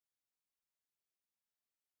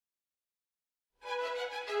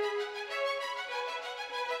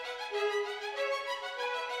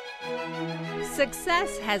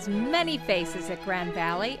Success has many faces at Grand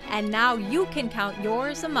Valley, and now you can count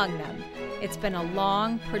yours among them. It's been a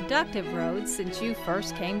long, productive road since you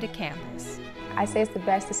first came to campus. I say it's the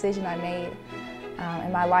best decision I made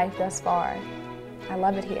in my life thus far. I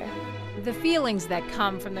love it here. The feelings that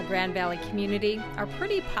come from the Grand Valley community are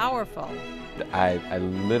pretty powerful. I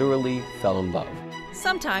literally fell in love.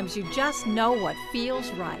 Sometimes you just know what feels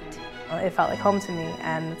right. It felt like home to me,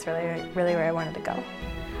 and it's really where I wanted to go.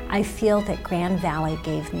 I feel that Grand Valley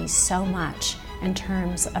gave me so much in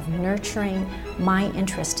terms of nurturing my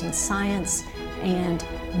interest in science and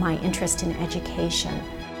my interest in education.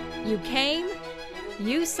 You came,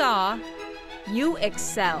 you saw, you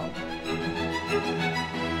excelled.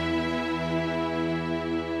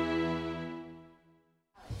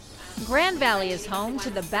 Grand Valley is home to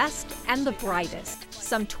the best and the brightest,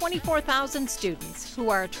 some 24,000 students who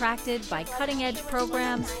are attracted by cutting-edge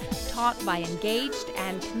programs taught by engaged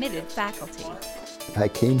and committed faculty. I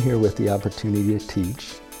came here with the opportunity to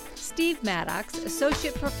teach. Steve Maddox,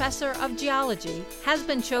 Associate Professor of Geology, has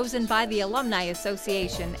been chosen by the Alumni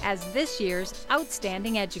Association as this year's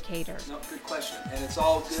Outstanding Educator. No, good question, and it's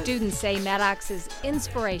all good. Students say Maddox is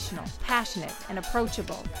inspirational, passionate, and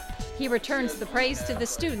approachable. He returns the praise to the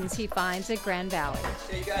students he finds at Grand Valley.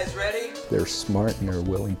 Okay, you guys ready? They're smart and they're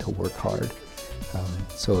willing to work hard.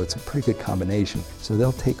 So it's a pretty good combination. So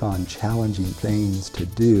they'll take on challenging things to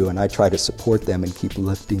do, and I try to support them and keep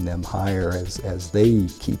lifting them higher as they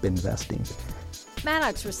keep investing.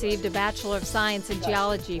 Maddox received a Bachelor of Science in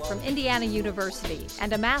Geology from Indiana University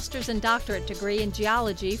and a master's and doctorate degree in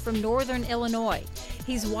geology from Northern Illinois.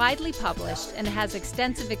 He's widely published and has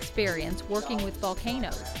extensive experience working with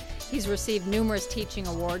volcanoes. He's received numerous teaching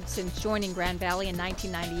awards since joining Grand Valley in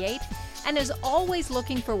 1998 and is always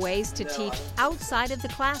looking for ways to teach outside of the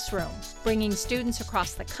classroom, bringing students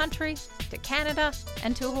across the country, to Canada,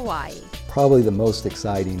 and to Hawaii. Probably the most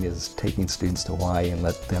exciting is taking students to Hawaii and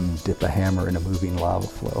let them dip a hammer in a moving lava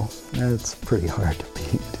flow. That's pretty hard to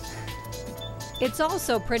beat. It's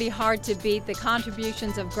also pretty hard to beat the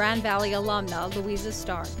contributions of Grand Valley alumna Louisa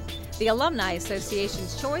Stark, the Alumni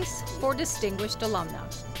Association's choice for Distinguished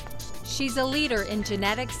Alumna. She's a leader in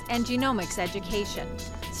genetics and genomics education.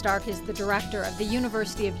 Stark is the director of the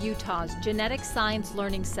University of Utah's Genetic Science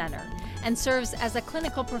Learning Center and serves as a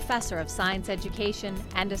clinical professor of science education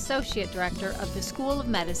and associate director of the School of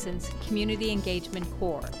Medicine's Community Engagement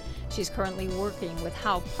Core. She's currently working with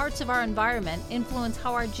how parts of our environment influence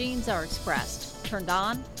how our genes are expressed, turned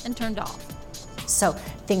on and turned off. So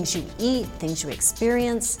things you eat, things you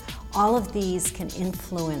experience, all of these can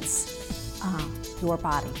influence your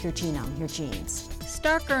body, your genome, your genes.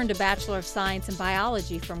 Stark earned a Bachelor of Science in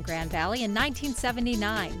Biology from Grand Valley in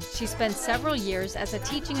 1979. She spent several years as a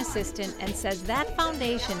teaching assistant and says that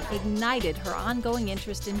foundation ignited her ongoing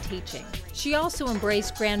interest in teaching. She also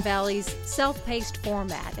embraced Grand Valley's self-paced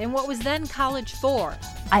format in what was then College 4.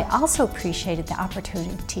 I also appreciated the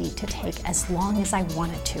opportunity to take as long as I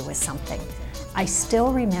wanted to with something. I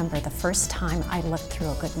still remember the first time I looked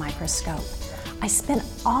through a good microscope. I spent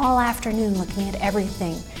all afternoon looking at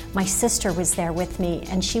everything. My sister was there with me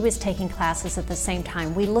and she was taking classes at the same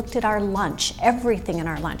time. We looked at our lunch, everything in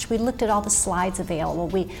our lunch. We looked at all the slides available.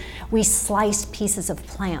 We sliced pieces of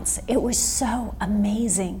plants. It was so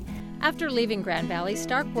amazing. After leaving Grand Valley,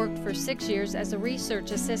 Stark worked for 6 years as a research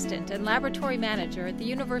assistant and laboratory manager at the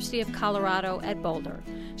University of Colorado at Boulder.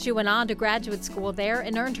 She went on to graduate school there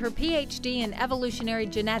and earned her PhD in evolutionary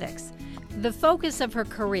genetics. The focus of her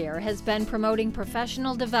career has been promoting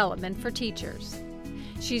professional development for teachers.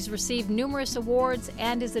 She's received numerous awards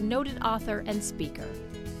and is a noted author and speaker.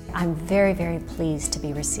 I'm very, very pleased to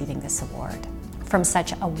be receiving this award from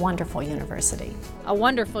such a wonderful university. A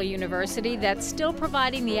wonderful university that's still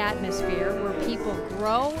providing the atmosphere where people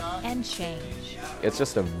grow and change. It's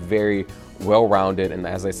just a very well-rounded and,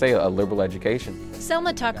 as I say, a liberal education.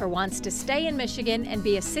 Selma Tucker wants to stay in Michigan and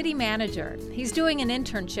be a city manager. He's doing an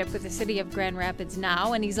internship with the city of Grand Rapids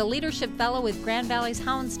now, and he's a leadership fellow with Grand Valley's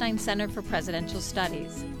Hauenstein Center for Presidential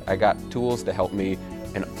Studies. I got tools to help me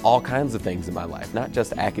in all kinds of things in my life, not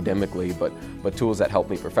just academically, but tools that help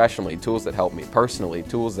me professionally, tools that help me personally,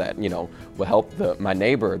 tools that, will help my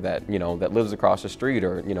neighbor that, that lives across the street,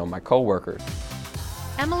 or, my coworkers.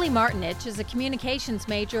 Emily Martinich is a communications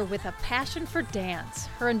major with a passion for dance.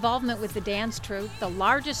 Her involvement with the dance troupe, the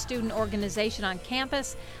largest student organization on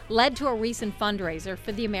campus, led to a recent fundraiser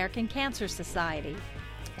for the American Cancer Society.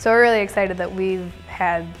 So we're really excited that we've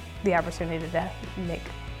had the opportunity to make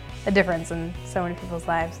a difference in so many people's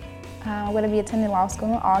lives. I'm going to be attending law school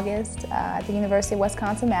in August at the University of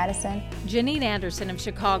Wisconsin-Madison. Janine Anderson of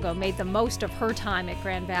Chicago made the most of her time at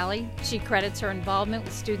Grand Valley. She credits her involvement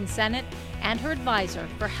with Student Senate and her advisor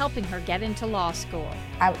for helping her get into law school.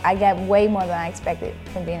 I got way more than I expected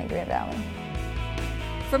from being at Grand Valley.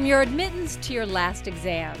 From your admittance to your last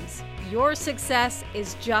exams, your success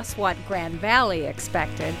is just what Grand Valley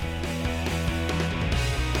expected.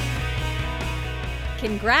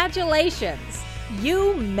 Congratulations!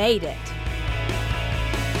 You made it!